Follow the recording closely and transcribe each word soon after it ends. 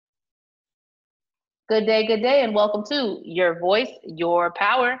Good day, and welcome to Your Voice, Your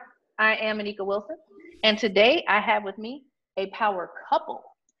Power. I am Anika Wilson, and today I have with me a power couple,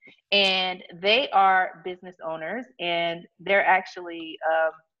 and they are business owners, and they're actually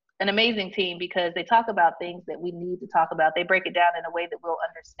an amazing team because they talk about things that we need to talk about. They break it down in a way that we'll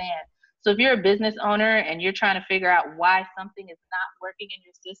understand. So if you're a business owner and you're trying to figure out why something is not working in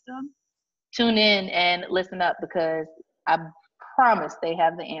your system, tune in and listen up because I promise they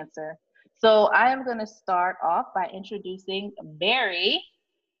have the answer. So I am going to start off by introducing Mary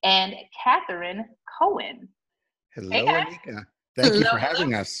and Catherine Cohen. Hey, Hello, guys. Anika. Thank you Hello, for hello.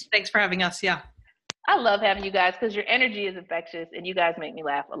 having us. Thanks for having us. Yeah. I love having you guys because your energy is infectious and you guys make me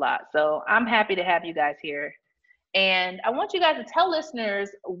laugh a lot. So I'm happy to have you guys here. And I want you guys to tell listeners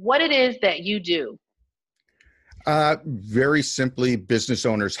what it is that you do. Very simply, business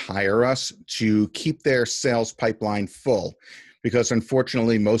owners hire us to keep their sales pipeline full because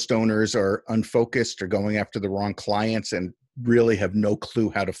unfortunately, most owners are unfocused or going after the wrong clients and really have no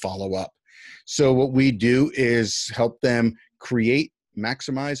clue how to follow up. So what we do is help them create,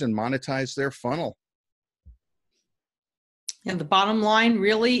 maximize, and monetize their funnel. And the bottom line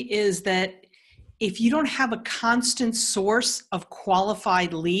really is that if you don't have a constant source of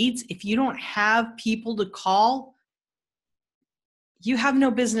qualified leads, if you don't have people to call, you have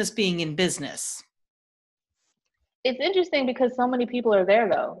no business being in business. It's interesting because so many people are there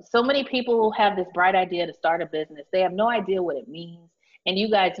though. So many people have this bright idea to start a business. They have no idea what it means. And you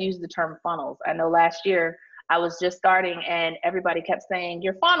guys use the term funnels. I know last year I was just starting and everybody kept saying,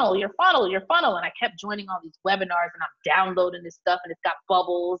 your funnel, your funnel, your funnel. And I kept joining all these webinars and I'm downloading this stuff and it's got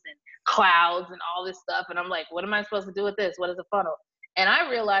bubbles and clouds and all this stuff. And I'm like, what am I supposed to do with this? What is a funnel? And I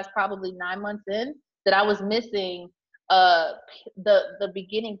realized probably 9 months in that I was missing the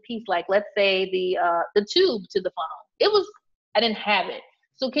beginning piece, like let's say the tube to the funnel. I didn't have it.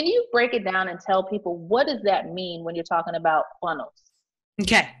 So can you break it down and tell people what does that mean when you're talking about funnels?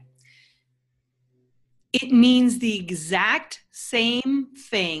 Okay. It means the exact same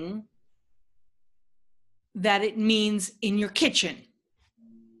thing that it means in your kitchen.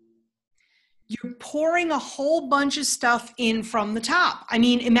 You're pouring a whole bunch of stuff in from the top. I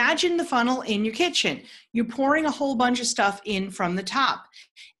mean, imagine the funnel in your kitchen. You're pouring a whole bunch of stuff in from the top.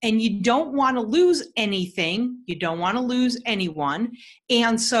 And you don't want to lose anything. You don't want to lose anyone.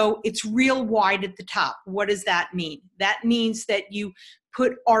 And so it's real wide at the top. What does that mean? That means that you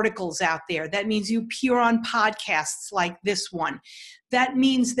put articles out there. That means you appear on podcasts like this one. That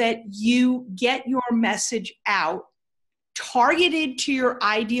means that you get your message out targeted to your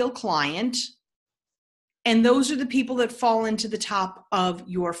ideal client. And those are the people that fall into the top of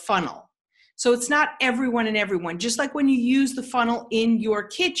your funnel. So it's not everyone and everyone. Just like when you use the funnel in your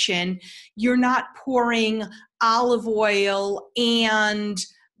kitchen, you're not pouring olive oil and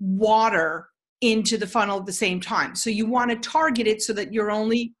water into the funnel at the same time. So you want to target it so that you're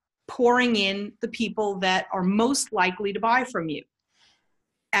only pouring in the people that are most likely to buy from you.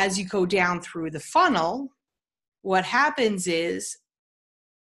 As you go down through the funnel, what happens is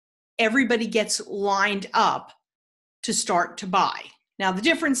everybody gets lined up to start to buy. Now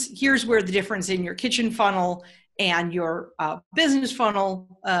here's where the difference in your kitchen funnel and your business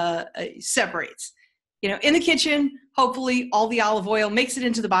funnel separates. In the kitchen, hopefully all the olive oil makes it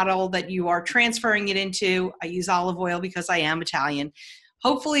into the bottle that you are transferring it into. I use olive oil because I am Italian.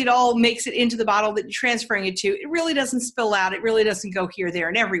 Hopefully it all makes it into the bottle that you're transferring it to. It really doesn't spill out. It really doesn't go here, there,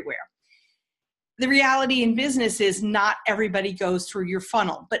 and everywhere. The reality in business is not everybody goes through your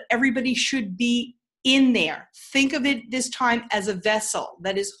funnel, but everybody should be in there. Think of it this time as a vessel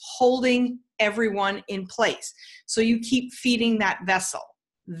that is holding everyone in place. So you keep feeding that vessel.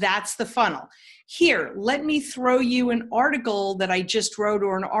 That's the funnel. Here, let me throw you an article that I just wrote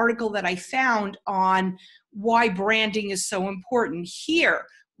or an article that I found on why branding is so important. Here,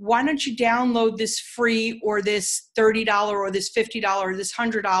 why don't you download this free or this $30 or this $50 or this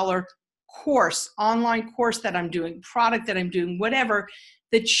 $100 course, online course that I'm doing, product that I'm doing, whatever,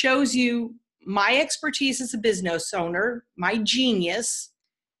 that shows you my expertise as a business owner, my genius,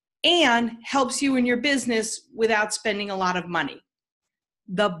 and helps you in your business without spending a lot of money.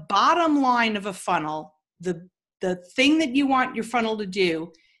 The bottom line of a funnel, the thing that you want your funnel to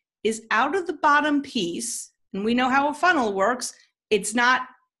do is out of the bottom piece, and we know how a funnel works, it's not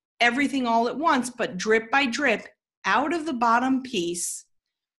everything all at once, but drip by drip, out of the bottom piece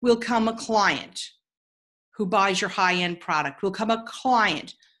will come a client who buys your high-end product, will come a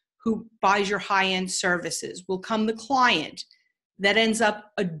client who buys your high-end services, will come the client that ends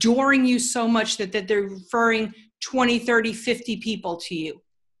up adoring you so much that they're referring 20, 30, 50 people to you.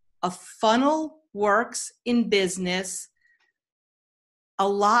 A funnel works in business a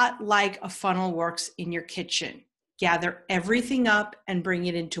lot like a funnel works in your kitchen. Gather everything up and bring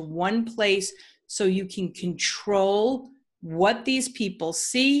it into one place so you can control what these people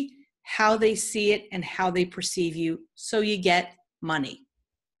see, how they see it, and how they perceive you, so you get money.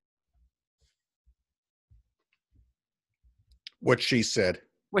 What she said.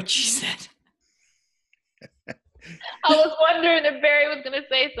 What she said. I was wondering if Barry was going to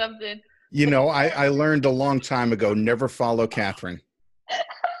say something. You know, I learned a long time ago, never follow Catherine.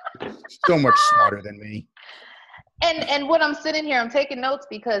 So much smarter than me. And when I'm sitting here, I'm taking notes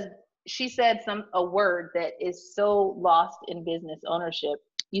because she said a word that is so lost in business ownership.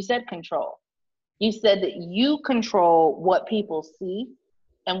 You said control. You said that you control what people see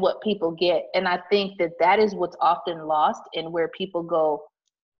and what people get. And I think that is what's often lost and where people go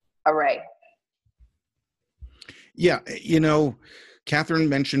array. Yeah, you know, Catherine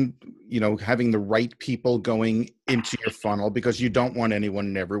mentioned, you know, having the right people going into your funnel, because you don't want anyone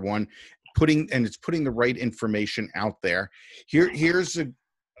and everyone putting the right information out there. Here's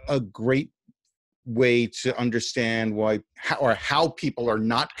a great way to understand how people are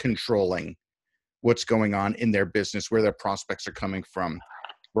not controlling what's going on in their business, where their prospects are coming from.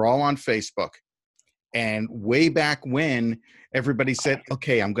 We're all on Facebook. And way back when, everybody said,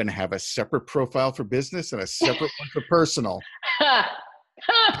 okay, I'm going to have a separate profile for business and a separate one for personal.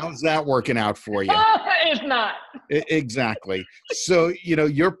 How's that working out for you? It's not. Exactly. So, you know,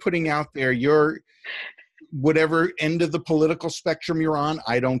 you're putting out there whatever end of the political spectrum you're on,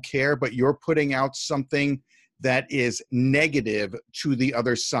 I don't care, but you're putting out something that is negative to the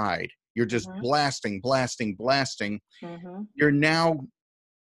other side. You're just blasting. You're now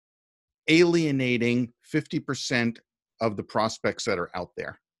alienating 50% of the prospects that are out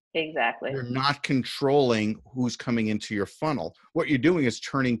there. Exactly. You're not controlling who's coming into your funnel. What you're doing is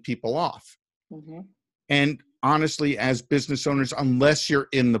turning people off. And honestly, as business owners, unless you're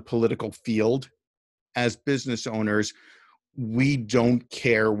in the political field, as business owners, we don't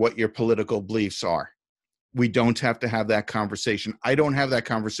care what your political beliefs are. We don't have to have that conversation. I don't have that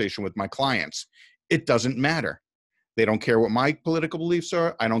conversation with my clients. It doesn't matter. They don't care what my political beliefs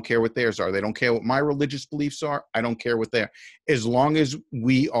are. I don't care what theirs are. They don't care what my religious beliefs are. I don't care what they're. As long as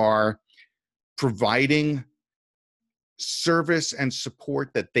we are providing service and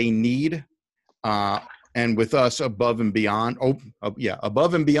support that they need, and with us above and beyond,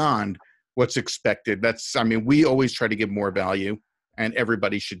 above and beyond what's expected. We always try to give more value, and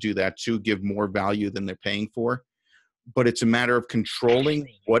everybody should do that too, give more value than they're paying for. But it's a matter of controlling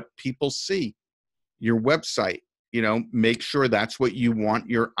what people see. Your website, you know, make sure that's what you want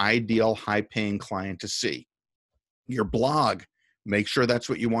your ideal high-paying client to see. Your blog, make sure that's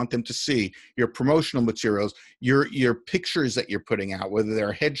what you want them to see. Your promotional materials, your pictures that you're putting out, whether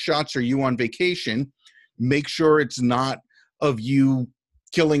they're headshots or you on vacation, make sure it's not of you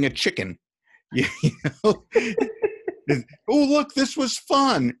killing a chicken. You know? Oh, look, this was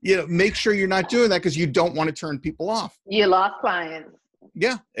fun. You know, make sure you're not doing that, because you don't want to turn people off. You lost clients.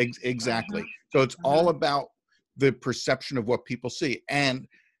 Yeah, exactly. So it's all about the perception of what people see. And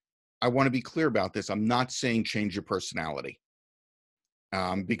I want to be clear about this. I'm not saying change your personality,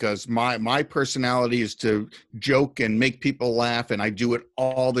 because my personality is to joke and make people laugh, and I do it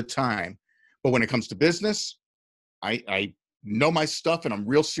all the time. But when it comes to business, I know my stuff, and I'm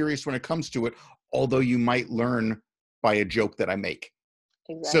real serious when it comes to it, although you might learn by a joke that I make.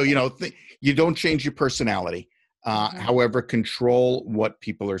 Exactly. So, you know, you don't change your personality. However, control what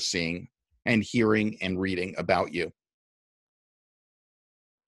people are seeing and hearing and reading about you.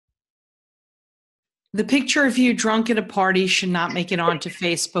 The picture of you drunk at a party should not make it onto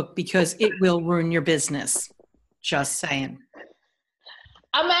Facebook, because it will ruin your business. Just saying.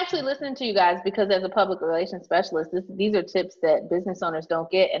 I'm actually listening to you guys because as a public relations specialist, these are tips that business owners don't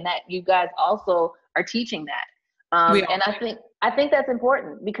get, and that you guys also are teaching that. And I think that's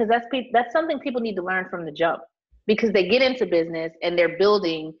important, because that's something people need to learn from the jump, because they get into business and they're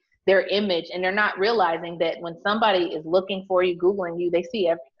building their image, and they're not realizing that when somebody is looking for you, Googling you, they see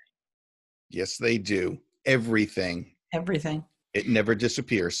everything. Yes, they do. Everything. It never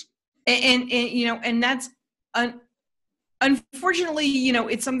disappears. And you know, and that's unfortunately, you know,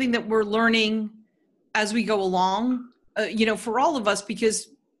 it's something that we're learning as we go along, you know, for all of us, because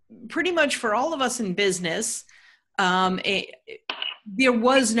pretty much for all of us in business, there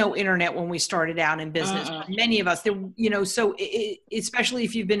was no internet when we started out in business. Many of us, you know, so especially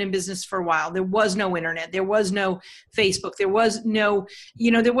if you've been in business for a while, there was no internet, there was no Facebook, there was no, you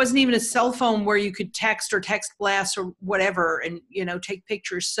know, there wasn't even a cell phone where you could text or text blast or whatever and, you know, take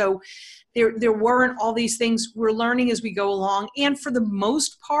pictures. So there weren't all these things. We're learning as we go along. And for the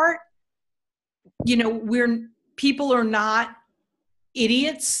most part, you know, people are not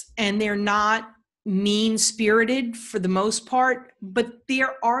idiots and they're not mean-spirited for the most part, but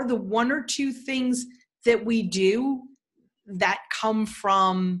there are the one or two things that we do that come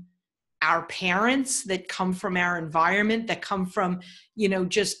from our parents, that come from our environment, that come from,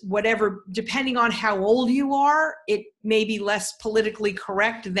 just whatever, depending on how old you are, it may be less politically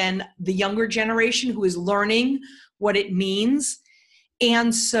correct than the younger generation who is learning what it means.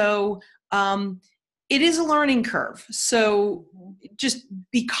 And so it is a learning curve. So just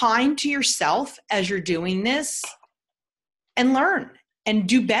be kind to yourself as you're doing this and learn and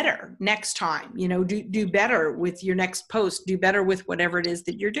do better next time. Do better with your next post, do better with whatever it is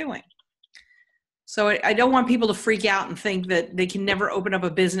that you're doing. So I don't want people to freak out and think that they can never open up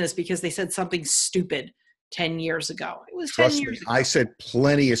a business because they said something stupid 10 years ago. It was Trust 10 years me, ago. I said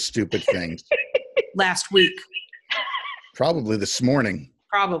plenty of stupid things. Last week. Probably this morning.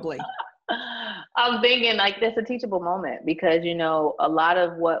 Probably. I'm thinking like that's a teachable moment because, a lot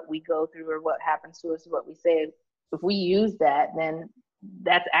of what we go through or what happens to us, what we say, if we use that, then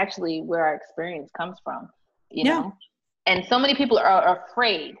that's actually where our experience comes from, you know? And so many people are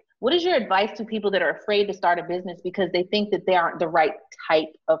afraid. What is your advice to people that are afraid to start a business because they think that they aren't the right type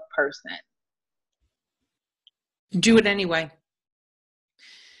of person? Do it anyway.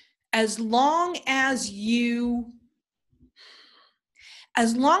 As long as you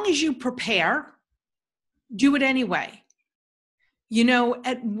prepare, do it anyway.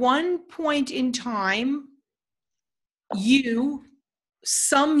 At one point in time,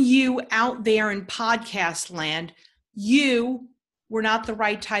 some you out there in podcast land, you were not the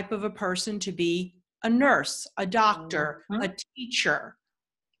right type of a person to be a nurse, a doctor, a teacher.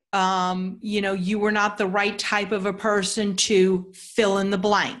 You were not the right type of a person to fill in the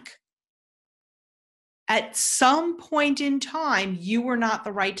blank. At some point in time, you were not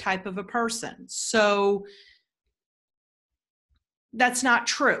the right type of a person. So that's not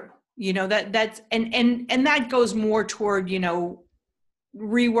true. That's and that goes more toward,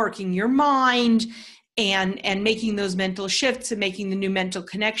 reworking your mind and making those mental shifts and making the new mental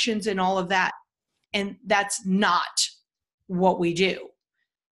connections and all of that. And that's not what we do.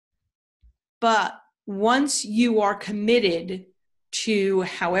 But once you are committed to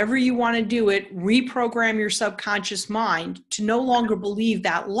however you want to do it, reprogram your subconscious mind to no longer believe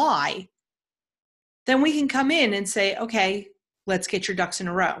that lie, then we can come in and say, okay, let's get your ducks in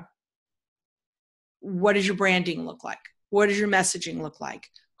a row. What does your branding look like? What does your messaging look like?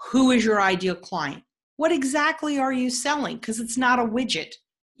 Who is your ideal client? What exactly are you selling? Because it's not a widget.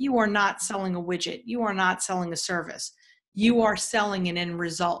 You are not selling a widget. You are not selling a service. You are selling an end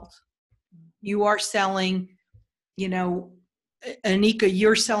result. You are selling, Anika,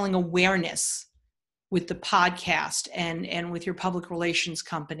 you're selling awareness with the podcast and with your public relations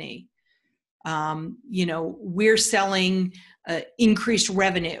company. We're selling increased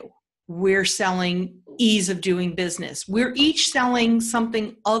revenue. We're selling ease of doing business. We're each selling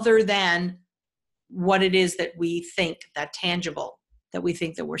something other than what it is that we think, that tangible, that we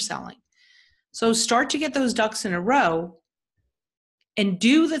think that we're selling. So start to get those ducks in a row and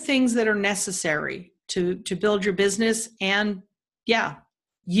do the things that are necessary to build your business. And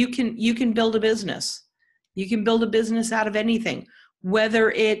you can build a business. You can build a business out of anything,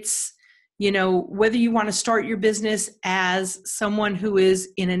 whether it's, whether you want to start your business as someone who is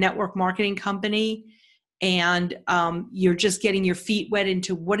in a network marketing company and you're just getting your feet wet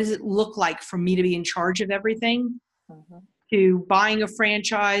into what does it look like for me to be in charge of everything, to buying a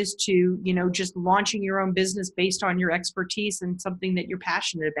franchise, to, just launching your own business based on your expertise and something that you're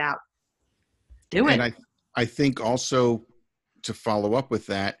passionate about. Do it. And I think also to follow up with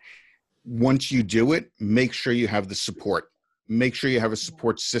that, once you do it, make sure you have the support. Make sure you have a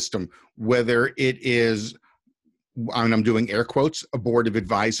support system, whether it is, and I'm doing air quotes, a board of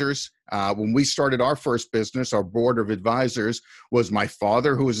advisors. When we started our first business, our board of advisors was my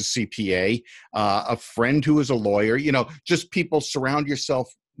father, who was a CPA, a friend who was a lawyer, just people. Surround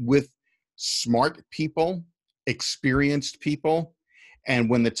yourself with smart people, experienced people, and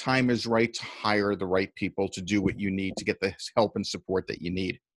when the time is right, to hire the right people to do what you need to get the help and support that you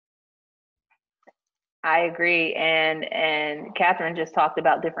need. I agree. And Catherine just talked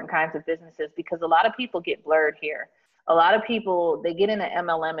about different kinds of businesses because a lot of people get blurred here. A lot of people, they get into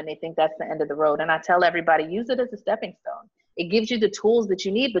MLM and they think that's the end of the road. And I tell everybody, use it as a stepping stone. It gives you the tools that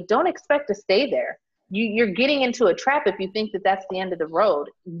you need, but don't expect to stay there. You're getting into a trap if you think that that's the end of the road.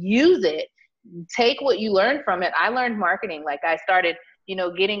 Use it. Take what you learned from it. I learned marketing. Like I started,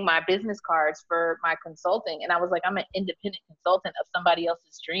 getting my business cards for my consulting. And I was like, I'm an independent consultant of somebody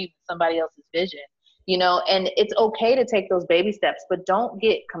else's dream, somebody else's vision. And it's okay to take those baby steps, but don't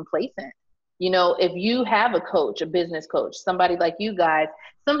get complacent. If you have a coach, a business coach, somebody like you guys,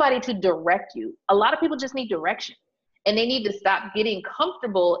 somebody to direct you. A lot of people just need direction, and they need to stop getting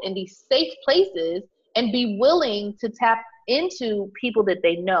comfortable in these safe places and be willing to tap into people that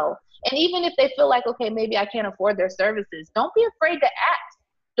they know. And even if they feel like, okay, maybe I can't afford their services, don't be afraid to ask.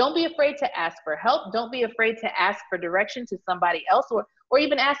 Don't be afraid to ask for help. Don't be afraid to ask for direction to somebody else, or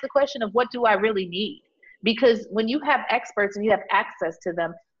even ask the question of, what do I really need? Because when you have experts and you have access to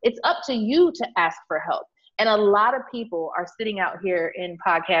them, it's up to you to ask for help. And a lot of people are sitting out here in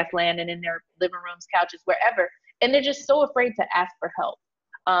podcast land and in their living rooms, couches, wherever, and they're just so afraid to ask for help.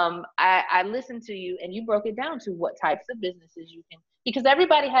 I listened to you, and you broke it down to what types of businesses you can, because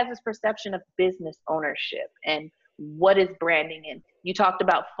everybody has this perception of business ownership and what is branding. And you talked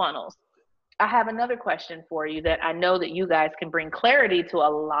about funnels. I have another question for you that I know that you guys can bring clarity to a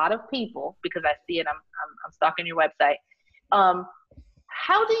lot of people, because I see it. I'm stalking your website.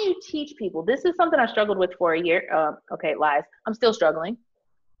 How do you teach people? This is something I struggled with for a year. Okay, lies. I'm still struggling.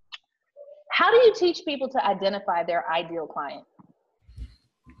 How do you teach people to identify their ideal client?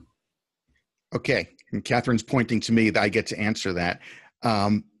 Okay, and Catherine's pointing to me that I get to answer that.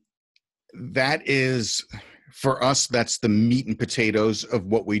 That is, for us, that's the meat and potatoes of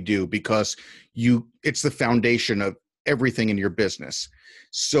what we do, because it's the foundation of everything in your business.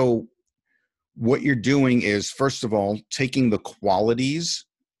 So what you're doing is, first of all, taking the qualities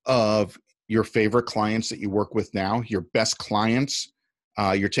of your favorite clients that you work with now, your best clients.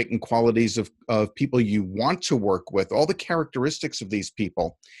 You're taking qualities of people you want to work with, all the characteristics of these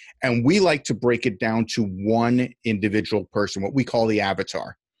people. And we like to break it down to one individual person, what we call the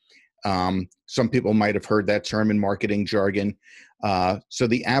avatar. Some people might have heard that term in marketing jargon. So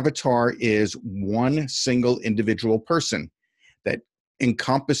the avatar is one single individual person that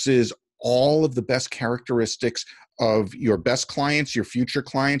encompasses all of the best characteristics of your best clients, your future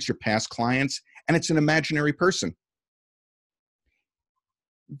clients, your past clients, and it's an imaginary person.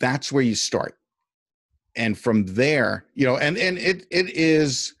 That's where you start. And from there, and it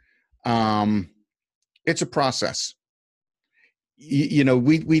is, it's a process.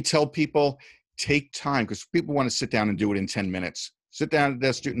 We tell people, take time, because people want to sit down and do it in 10 minutes. Sit down at the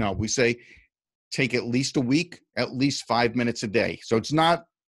desk. No, we say, take at least a week, at least 5 minutes a day. So it's not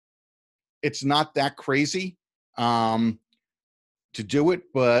that crazy to do it.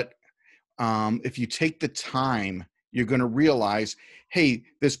 But if you take the time, you're going to realize, hey,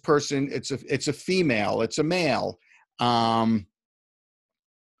 this person, it's a female, it's a male.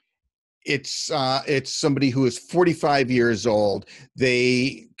 It's somebody who is 45 years old.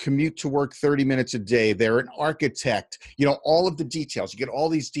 They commute to work 30 minutes a day. They're an architect. All of the details. You get all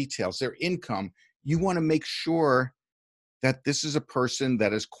these details, their income. You want to make sure that this is a person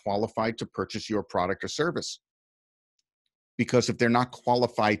that is qualified to purchase your product or service. Because if they're not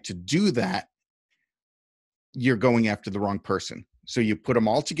qualified to do that, you're going after the wrong person. So you put them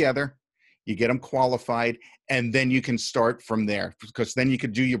all together, you get them qualified, and then you can start from there, because then you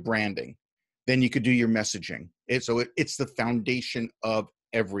could do your branding, then you could do your messaging. It's the foundation of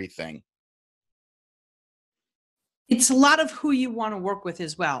everything. It's a lot of who you want to work with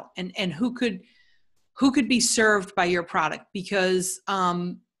as well, and who could be served by your product, because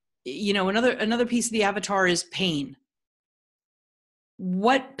another piece of the avatar is pain.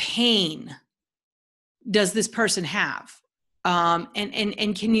 What pain does this person have?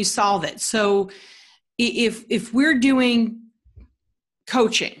 And can you solve it? So if we're doing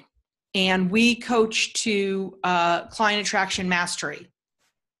coaching and we coach to client attraction mastery,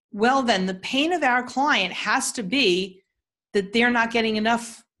 well, then the pain of our client has to be that they're not getting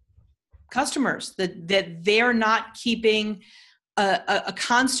enough customers, that they're not keeping a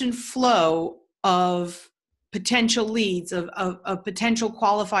constant flow of potential leads, of potential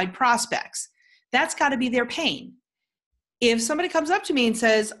qualified prospects. That's got to be their pain. If somebody comes up to me and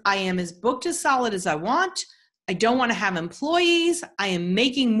says, I am as booked as solid as I want, I don't want to have employees, I am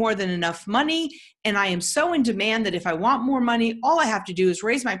making more than enough money, and I am so in demand that if I want more money, all I have to do is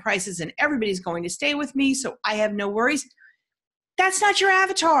raise my prices and everybody's going to stay with me, so I have no worries. That's not your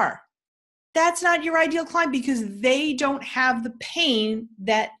avatar. That's not your ideal client, because they don't have the pain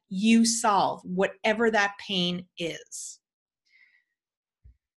that you solve, whatever that pain is.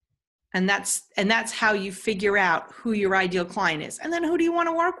 And that's how you figure out who your ideal client is. And then who do you want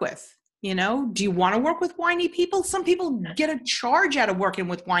to work with? Do you want to work with whiny people? Some people get a charge out of working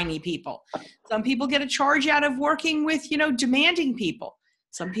with whiny people. Some people get a charge out of working with, demanding people.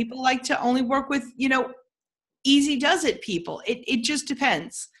 Some people like to only work with, easy does it people. It just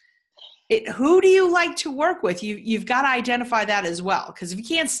depends. Who do you like to work with? You've got to identify that as well. Because if you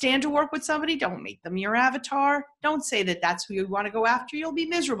can't stand to work with somebody, don't make them your avatar. Don't say that that's who you want to go after. You'll be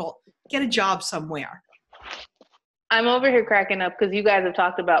miserable. get a job somewhere. I'm over here cracking up because you guys have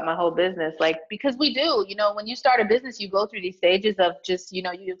talked about my whole business. Like, because we do, when you start a business, you go through these stages of just, you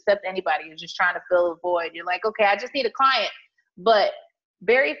accept anybody. You're just trying to fill a void. You're like, okay, I just need a client. But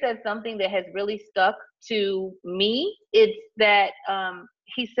Barry said something that has really stuck to me. It's that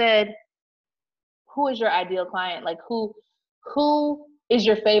he said, who is your ideal client? Like, who is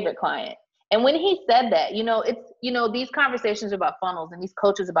your favorite client? And when he said that, it's, these conversations about funnels and these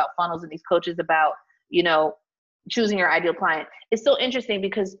coaches about funnels and these coaches about, choosing your ideal client. It's so interesting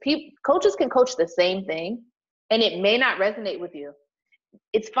because coaches can coach the same thing and it may not resonate with you.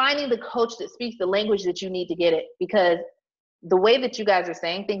 It's finding the coach that speaks the language that you need to get it, because the way that you guys are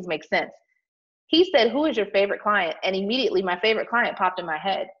saying things make sense. He said, who is your favorite client? And immediately my favorite client popped in my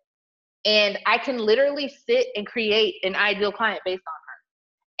head. And I can literally sit and create an ideal client based on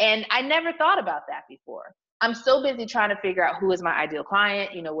her. And I never thought about that before. I'm so busy trying to figure out who is my ideal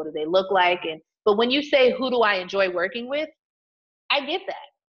client, what do they look like? But when you say, who do I enjoy working with? I get that.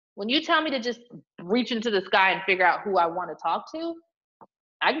 When you tell me to just reach into the sky and figure out who I want to talk to,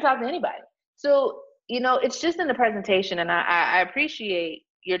 I can talk to anybody. So, it's just in the presentation, and I appreciate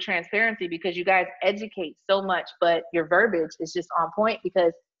your transparency because you guys educate so much, but your verbiage is just on point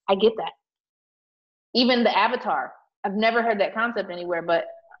because I get that. Even the avatar, I've never heard that concept anywhere, but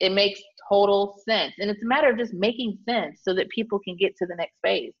it makes total sense. And it's a matter of just making sense so that people can get to the next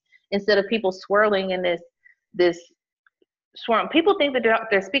phase instead of people swirling in this swirl. People think that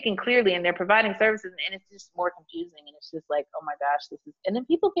they're speaking clearly and they're providing services, and it's just more confusing. And it's just like, oh my gosh, and then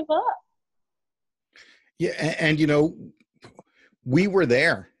people give up. Yeah. And we were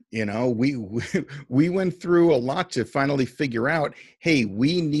there, we went through a lot to finally figure out, hey,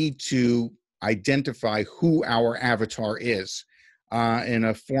 we need to identify who our avatar is. In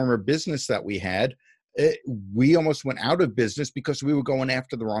a former business that we had, we almost went out of business because we were going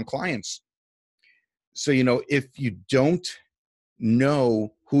after the wrong clients. So, if you don't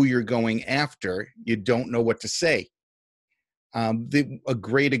know who you're going after, you don't know what to say. A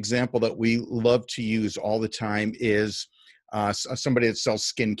great example that we love to use all the time is somebody that sells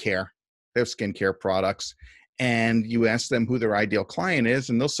skincare. They have skincare products, and you ask them who their ideal client is,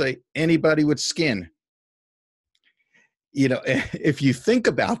 and they'll say anybody with skin. If you think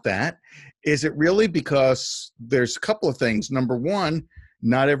about that, is it really because there's a couple of things? Number one,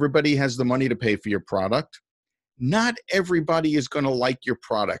 not everybody has the money to pay for your product. Not everybody is going to like your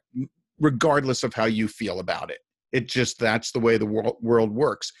product, regardless of how you feel about it. That's the way the world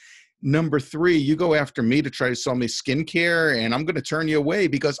works. Number three, you go after me to try to sell me skincare, and I'm going to turn you away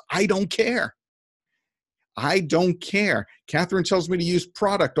because I don't care. I don't care. Catherine tells me to use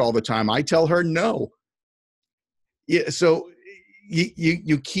product all the time. I tell her no. Yeah, so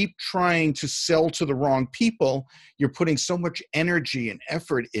you keep trying to sell to the wrong people. You're putting so much energy and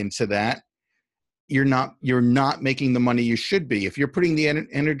effort into that. You're not making the money you should be. If you're putting the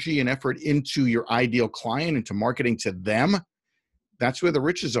energy and effort into your ideal client, into marketing to them, that's where the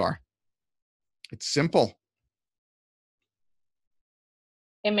riches are. It's simple.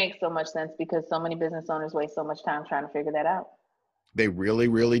 It makes so much sense because so many business owners waste so much time trying to figure that out. They really,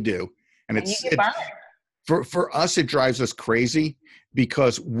 really do. And for us, it drives us crazy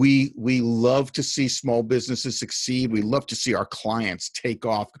because we love to see small businesses succeed. We love to see our clients take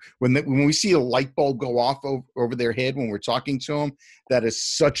off. When we see a light bulb go off over their head when we're talking to them, that is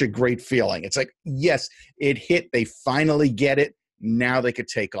such a great feeling. It's like, yes, it hit. They finally get it. Now they could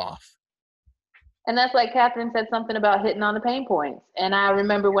take off. And that's like Catherine said something about hitting on the pain points. And I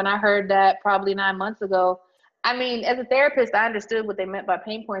remember when I heard that probably 9 months ago, I mean, as a therapist, I understood what they meant by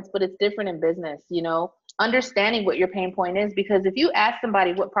pain points, but it's different in business, understanding what your pain point is. Because if you ask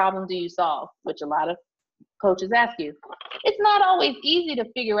somebody, what problem do you solve, which a lot of coaches ask you, it's not always easy to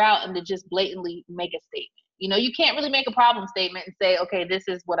figure out and to just blatantly make a statement. You can't really make a problem statement and say, okay, this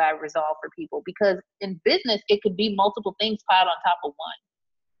is what I resolve for people, because in business, it could be multiple things piled on top of one.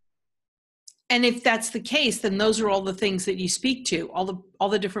 And if that's the case, then those are all the things that you speak to, all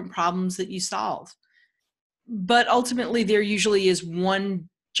the different problems that you solve. But ultimately, there usually is one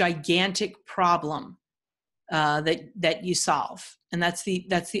gigantic problem that you solve, and that's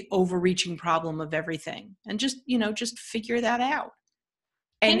the overreaching problem of everything. And just figure that out.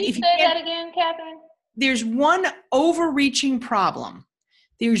 And Can you say that again, Catherine? There's one overreaching problem.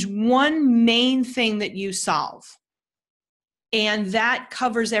 There's one main thing that you solve, and that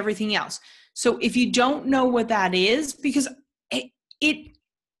covers everything else. So if you don't know what that is, because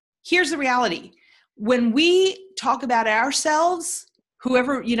here's the reality. When we talk about ourselves,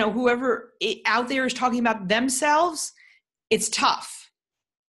 whoever out there is talking about themselves, it's tough.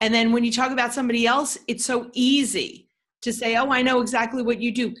 And then when you talk about somebody else, it's so easy to say, oh, I know exactly what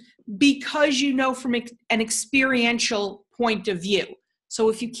you do. because you know from an experiential point of view. So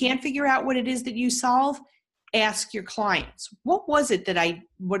if you can't figure out what it is that you solve, ask your clients, what was it that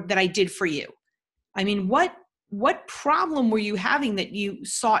I did for you? I mean, what problem were you having that you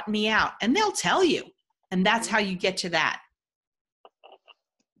sought me out? And they'll tell you. And that's how you get to that.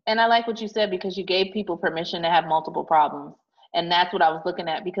 And I like what you said, because you gave people permission to have multiple problems. And that's what I was looking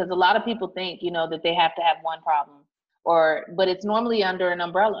at, because a lot of people think, that they have to have one problem, but it's normally under an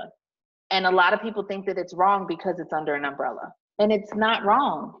umbrella. And a lot of people think that it's wrong because it's under an umbrella. And it's not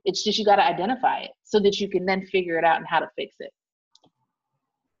wrong. It's just you got to identify it so that you can then figure it out and how to fix it.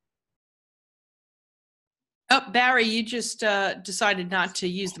 Oh, Barry, you just decided not to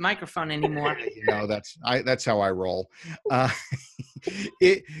use the microphone anymore. That's how I roll.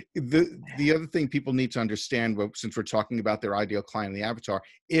 The other thing people need to understand, since we're talking about their ideal client, the avatar,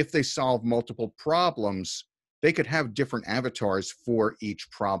 if they solve multiple problems, they could have different avatars for each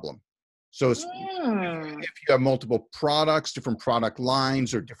problem. So if you have multiple products, different product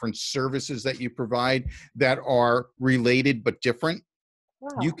lines, or different services that you provide that are related but different,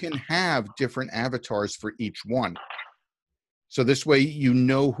 you can have different avatars for each one. So this way,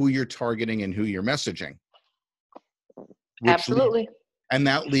 who you're targeting and who you're messaging. Absolutely. And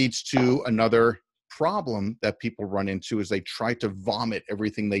that leads to another problem that people run into, is they try to vomit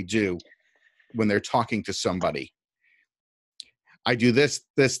everything they do when they're talking to somebody. I do this,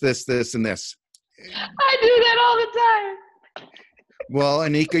 and this. I do that all the time. Well,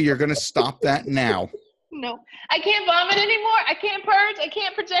 Anika, you're going to stop that now. No, I can't vomit anymore. I can't purge. I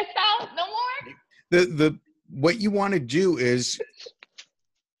can't project out no more. What you want to do is,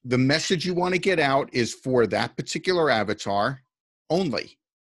 the message you want to get out is for that particular avatar only,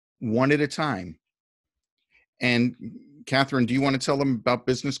 one at a time. And Catherine, do you want to tell them about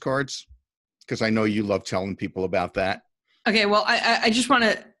business cards? Because I know you love telling people about that. Okay, well, I just want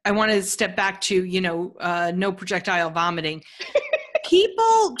to step back to, no projectile vomiting.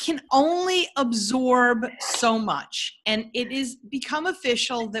 People can only absorb so much, and it is become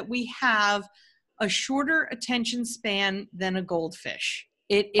official that we have a shorter attention span than a goldfish.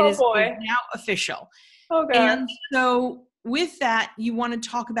 It is now official. Oh, God. And so with that, you want to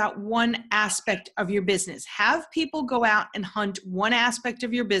talk about one aspect of your business. Have people go out and hunt one aspect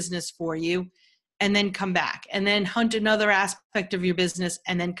of your business for you, and then come back, and then hunt another aspect of your business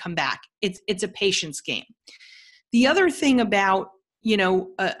and then come back. It's a patience game. The other thing about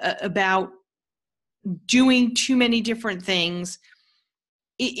doing too many different things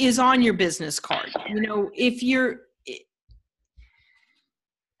is on your business card. If you're,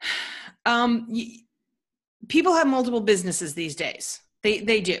 people have multiple businesses these days.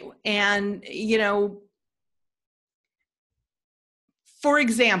 They do. And, for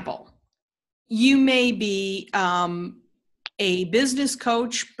example, you may be a business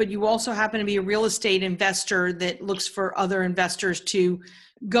coach, but you also happen to be a real estate investor that looks for other investors to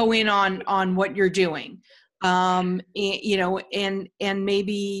go in on what you're doing. And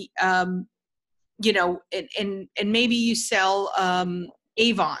maybe, and maybe you sell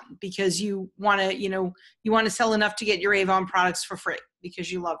Avon because you want to sell enough to get your Avon products for free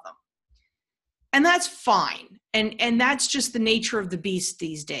because you love them. And that's fine. And that's just the nature of the beast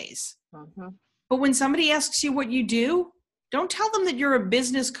these days. Mm-hmm. But when somebody asks you what you do, don't tell them that you're a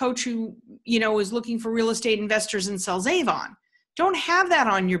business coach who, is looking for real estate investors and sells Avon. Don't have that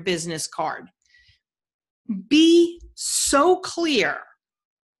on your business card. Be so clear.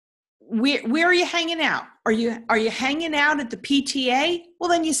 Where are you hanging out? Are you hanging out at the PTA? Well,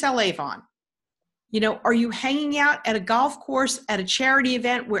 then you sell Avon. Are you hanging out at a golf course at a charity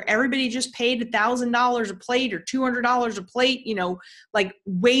event where everybody just paid $1,000 a plate or $200 a plate, like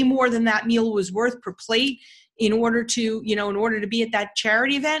way more than that meal was worth per plate in order to be at that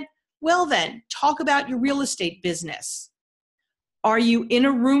charity event? Well, then talk about your real estate business. Are you in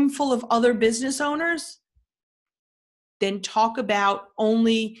a room full of other business owners? Then talk about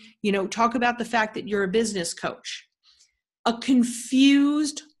the fact that you're a business coach. A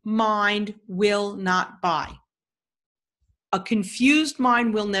confused mind will not buy. A confused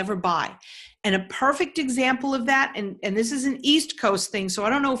mind will never buy. And a perfect example of that, and this is an East Coast thing, so I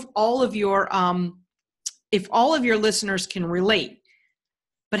don't know if all of your listeners can relate,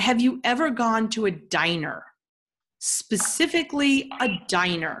 but have you ever gone to a diner? Specifically a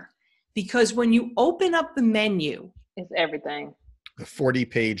diner. Because when you open up the menu, it's everything. The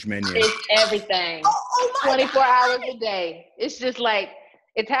 40-page menu. It's everything. 24 hours a day. It's just like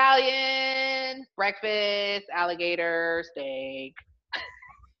Italian, breakfast, alligator, steak.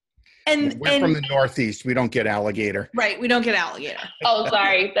 And we're from the Northeast. We don't get alligator. Right. We don't get alligator. Oh,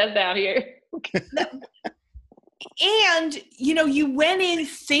 sorry. That's down here. And, you went in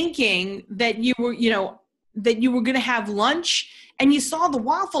thinking that you were, going to have lunch, and you saw the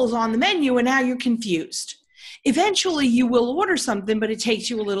waffles on the menu, and now you're confused. Eventually you will order something, but it takes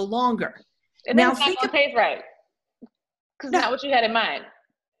you a little longer. And then it's not going to taste right. Because not what you had in mind.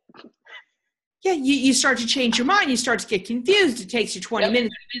 Yeah, you start to change your mind. You start to get confused. It takes you 20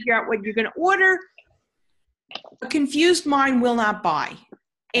 minutes to figure out what you're going to order. A confused mind will not buy.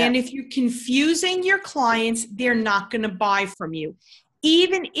 And if you're confusing your clients, they're not going to buy from you.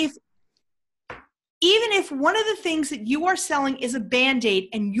 Even if one of the things that you are selling is a Band-Aid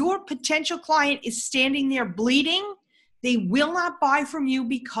and your potential client is standing there bleeding, they will not buy from you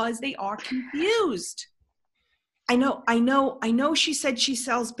because they are confused. I know she said she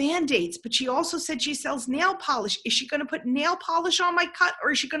sells Band-Aids, but she also said she sells nail polish. Is she going to put nail polish on my cut,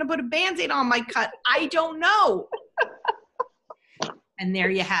 or is she going to put a Band-Aid on my cut? I don't know. And there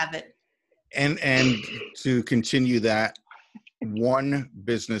you have it. And to continue that, one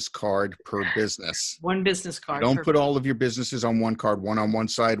business card per business. One business card. Don't put all of your businesses on one card, one on one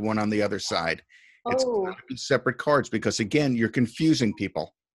side, one on the other side. It's got to be separate cards because, again, you're confusing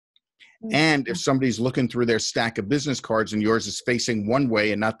people. And if somebody's looking through their stack of business cards and yours is facing one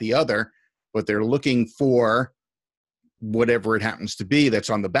way and not the other, but they're looking for whatever it happens to be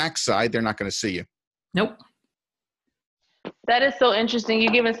that's on the back side, they're not going to see you. Nope. That is so interesting.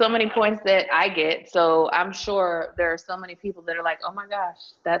 You're giving so many points that I get. So I'm sure there are so many people that are like, oh my gosh,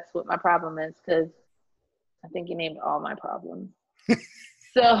 that's what my problem is. Because I think you named all my problems.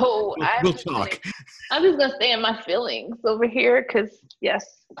 So we'll talk. I'm just going to stay in my feelings over here because, yes,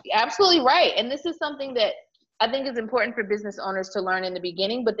 absolutely right. And this is something that I think is important for business owners to learn in the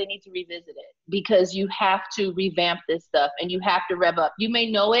beginning, but they need to revisit it because you have to revamp this stuff and you have to rev up. You may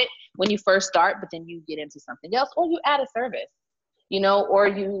know it when you first start, but then you get into something else or you add a service, or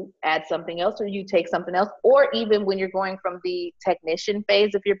you add something else or you take something else, or even when you're going from the technician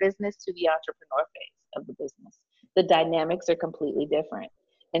phase of your business to the entrepreneur phase of the business. The dynamics are completely different.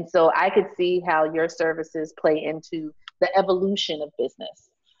 And so I could see how your services play into the evolution of business.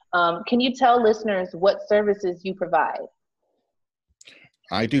 Can you tell listeners what services you provide?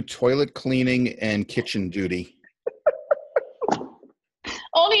 I do toilet cleaning and kitchen duty.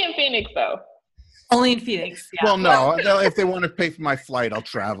 Only in Phoenix, though. Only in Phoenix, yeah. Well, no, if they want to pay for my flight, I'll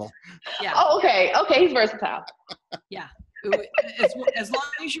travel. Yeah. Oh, okay. Okay, he's versatile. Yeah. As long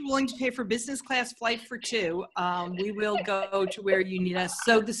as you're willing to pay for business class flight for two, we will go to where you need us.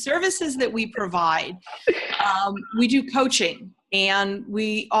 So the services that we provide, we do coaching, and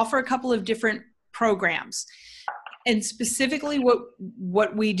we offer a couple of different programs. And specifically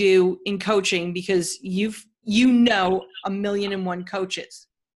what we do in coaching, because you know 1,000,001 coaches,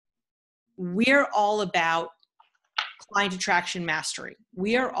 we're all about client attraction mastery.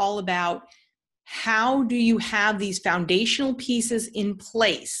 We are all about how do you have these foundational pieces in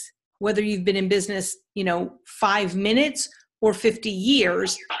place, whether you've been in business, 5 minutes or 50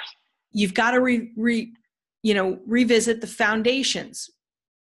 years, you've got to revisit the foundations.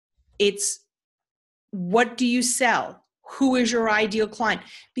 It's what do you sell? Who is your ideal client?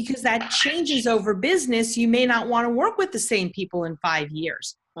 Because that changes over business. You may not want to work with the same people in 5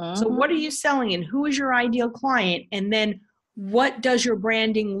 years. So what are you selling and who is your ideal client? And then what does your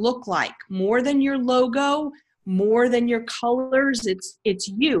branding look like? More than your logo, more than your colors, it's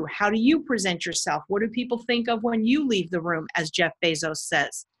you. How do you present yourself? What do people think of when you leave the room, as Jeff Bezos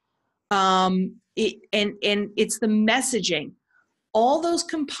says? And it's the messaging. All those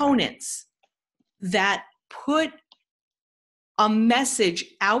components that put a message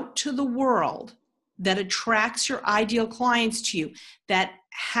out to the world that attracts your ideal clients to you, that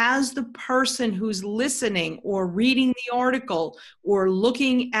has the person who's listening or reading the article or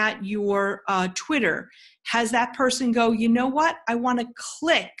looking at your Twitter, has that person go, you know what? I want to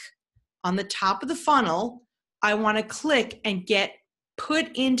click on the top of the funnel. I want to click and get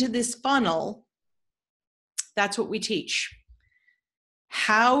put into this funnel. That's what we teach.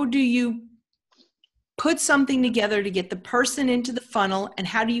 How do you put something together to get the person into the funnel, and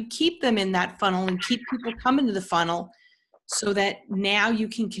how do you keep them in that funnel and keep people coming to the funnel so that now you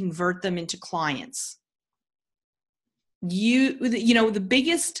can convert them into clients? The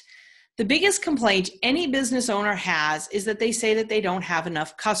biggest complaint any business owner has is that they say that they don't have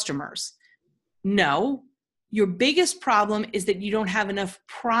enough customers. No, your biggest problem is that you don't have enough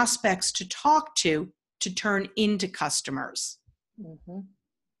prospects to talk to turn into customers. Mm-hmm.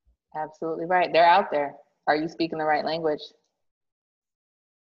 Absolutely right. They're out there. Are you speaking the right language?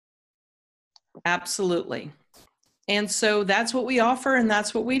 Absolutely. And so that's what we offer and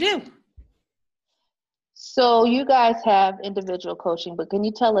that's what we do. So you guys have individual coaching, but can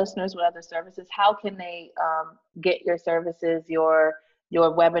you tell listeners what other services? How can they get your services, your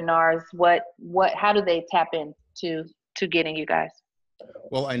webinars? How do they tap in to getting you guys?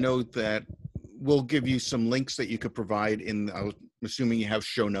 Well, I know that we'll give you some links that you could provide I'm assuming you have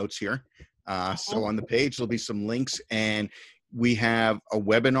show notes here. So on the page, there'll be some links, and we have a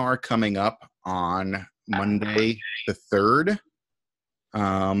webinar coming up on Monday, the 3rd.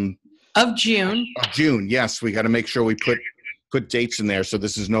 Of June. Of June, yes. We got to make sure we put dates in there, so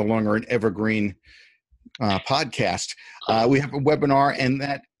this is no longer an evergreen podcast. We have a webinar, and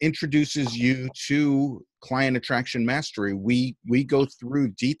that introduces you to Client Attraction Mastery. We go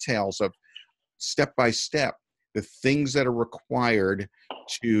through details of step by step the things that are required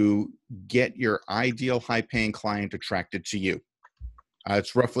to get your ideal high-paying client attracted to you.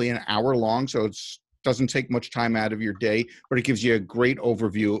 It's roughly an hour long, so it doesn't take much time out of your day, but it gives you a great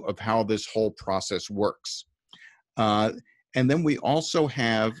overview of how this whole process works. And then we also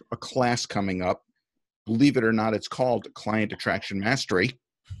have a class coming up. Believe it or not, it's called Client Attraction Mastery.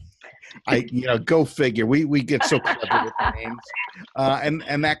 Go figure. We get so clever with the names.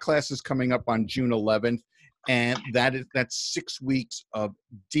 And that class is coming up on June 11th. And that's 6 weeks of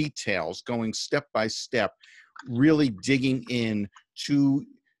details, going step by step, really digging in to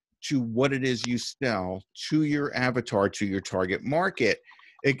what it is you sell, to your avatar, to your target market.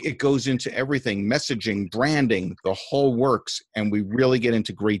 It goes into everything, messaging, branding, the whole works, and we really get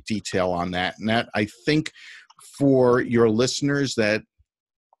into great detail on that. And that, I think, for your listeners that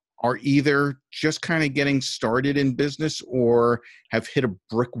are either just kind of getting started in business or have hit a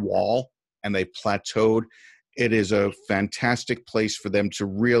brick wall and they plateaued, it is a fantastic place for them to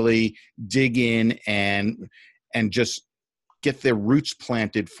really dig in and just get their roots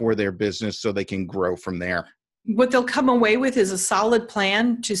planted for their business so they can grow from there. What they'll come away with is a solid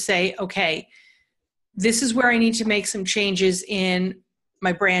plan to say, okay, this is where I need to make some changes in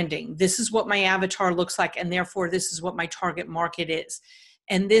my branding. This is what my avatar looks like, and therefore this is what my target market is.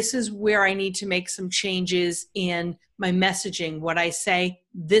 And this is where I need to make some changes in my messaging. What I say,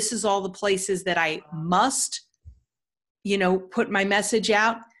 this is all the places that I must, put my message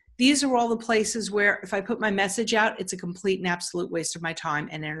out. These are all the places where if I put my message out, it's a complete and absolute waste of my time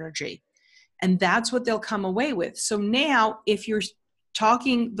and energy. And that's what they'll come away with. So now if you're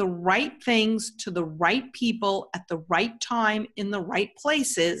talking the right things to the right people at the right time in the right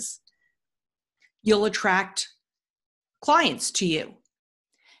places, you'll attract clients to you.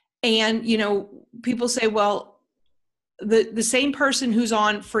 And, people say, well, the same person who's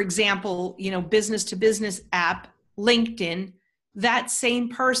on, for example, business to business app, LinkedIn, that same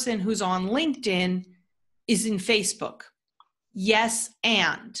person who's on LinkedIn is in Facebook. Yes,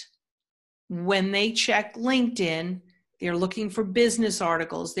 and when they check LinkedIn, they're looking for business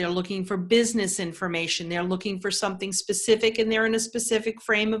articles, they're looking for business information, they're looking for something specific, and they're in a specific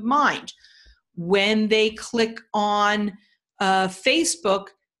frame of mind. When they click on Facebook,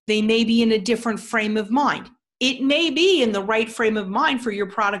 they may be in a different frame of mind. It may be in the right frame of mind for your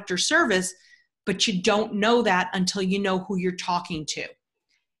product or service, but you don't know that until you know who you're talking to.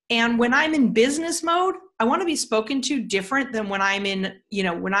 And when I'm in business mode, I want to be spoken to different than when I'm in,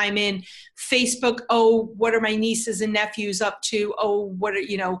 when I'm in Facebook. Oh, what are my nieces and nephews up to? Oh, what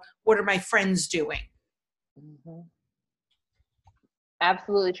are my friends doing? Mm-hmm.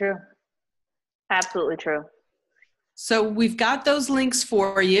 Absolutely true. Absolutely true. So we've got those links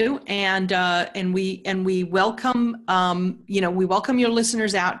for you, and we welcome we welcome your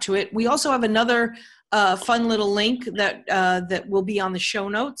listeners out to it. We also have another fun little link that will be on the show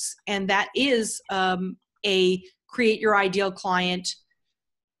notes, and that is a Create Your Ideal Client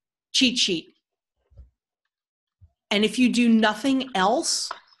cheat sheet. And if you do nothing else,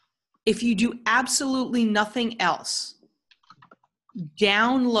 if you do absolutely nothing else,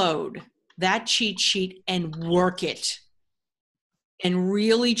 download that cheat sheet and work it, and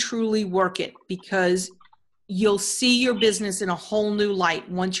really truly work it, because you'll see your business in a whole new light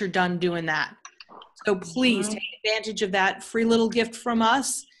once you're done doing that. So please take advantage of that free little gift from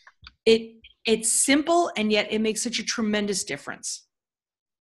us. It's simple, and yet it makes such a tremendous difference.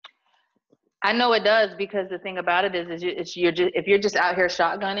 I know it does, because the thing about it is if you're just out here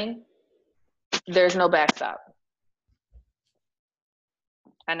shotgunning, there's no backstop.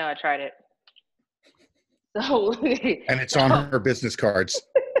 I know, I tried it. So, and it's on her business cards.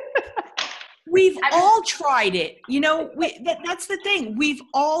 We've all tried it. That's the thing. We've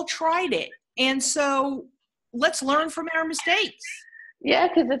all tried it. And so let's learn from our mistakes. Yeah,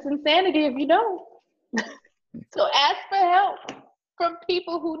 because it's insanity if you don't. So ask for help. from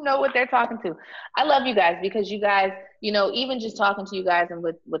people who know what they're talking to. I love you guys because you guys, you know, even just talking to you guys and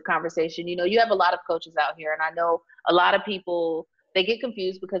with conversation, you know, you have a lot of coaches out here, and I know a lot of people, they get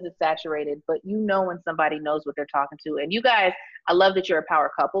confused because it's saturated, but you know when somebody knows what they're talking to. And you guys, I love that you're a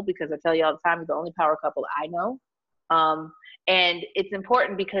power couple because I tell you all the time, you're the only power couple I know. And it's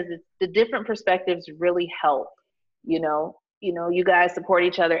important because the different perspectives really help, you know, you guys support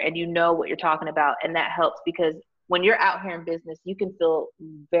each other and you know what you're talking about. And that helps because when you're out here in business, you can feel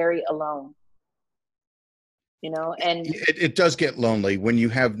very alone, you know, and it does get lonely when you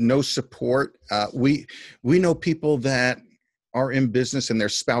have no support. We know people that are in business and their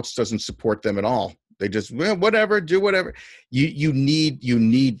spouse doesn't support them at all. They just, well, whatever, do whatever. You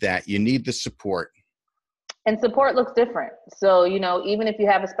need that. You need the support. And support looks different. So, you know, even if you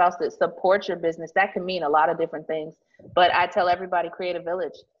have a spouse that supports your business, that can mean a lot of different things. But I tell everybody, create a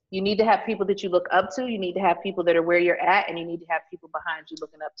village. You need to have people that you look up to. You need to have people that are where you're at, and you need to have people behind you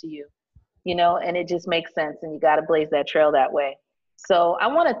looking up to you, you know, and it just makes sense. And you got to blaze that trail that way. So I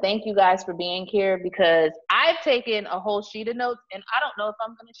want to thank you guys for being here because I've taken a whole sheet of notes and I don't know if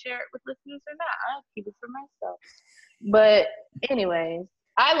I'm going to share it with listeners or not. I'll keep it for myself. But anyways,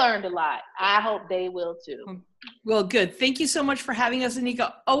 I learned a lot. I hope they will too. Well, good. Thank you so much for having us,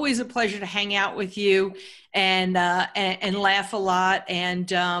 Anika. Always a pleasure to hang out with you and laugh a lot and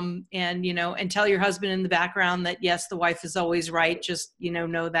you know, and tell your husband in the background that yes, the wife is always right. Just, you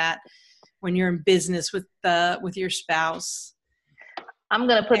know that when you're in business with your spouse. I'm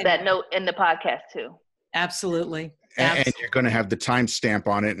going to put that note in the podcast too. Absolutely. And you're going to have the timestamp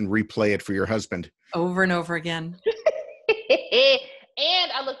on it and replay it for your husband. Over and over again.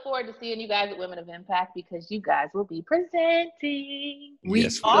 And I look forward to seeing you guys at Women of Impact because you guys will be presenting. We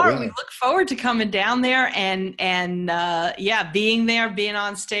are. We look forward to coming down there and being there, being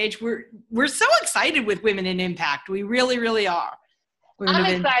on stage. We're so excited with Women in Impact. We really, really are. I'm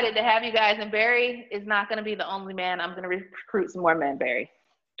excited to have you guys, and Barry is not going to be the only man. I'm going to recruit some more men, Barry,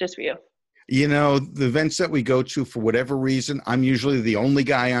 just for you. You know, the events that we go to, for whatever reason, I'm usually the only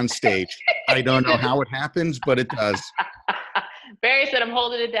guy on stage. I don't know how it happens, but it does. Barry said I'm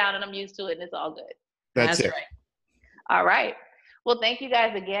holding it down and I'm used to it and it's all good. That's it. Right. All right. Well, thank you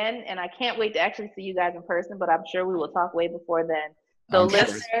guys again. And I can't wait to actually see you guys in person, but I'm sure we will talk way before then. So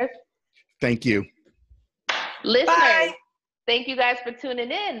listeners. Thank you. Listeners. Bye. Thank you guys for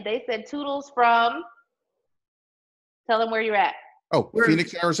tuning in. They said toodles from, tell them where you're at. Oh,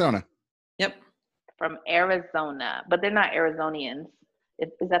 Phoenix, Arizona. Yep. From Arizona, but they're not Arizonians.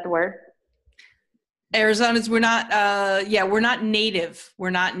 Is that the word? Arizonans, we're not native. We're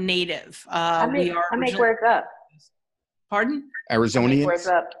not native. I make words up. Pardon? Arizonians? I make words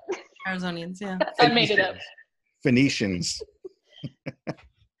up. Arizonians, yeah. I made it up. Phoenicians.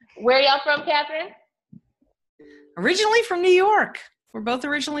 Where are y'all from, Catherine? Originally from New York. We're both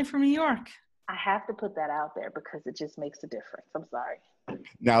originally from New York. I have to put that out there because it just makes a difference. I'm sorry.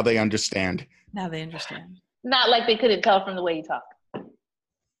 Now they understand. Now they understand. Not like they couldn't tell from the way you talk.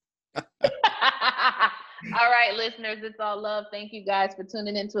 All right, listeners, it's all love. Thank you guys for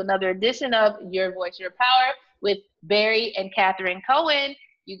tuning in to another edition of Your Voice, Your Power with Barry and Catherine Cohen.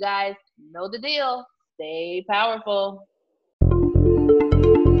 You guys know the deal. Stay powerful.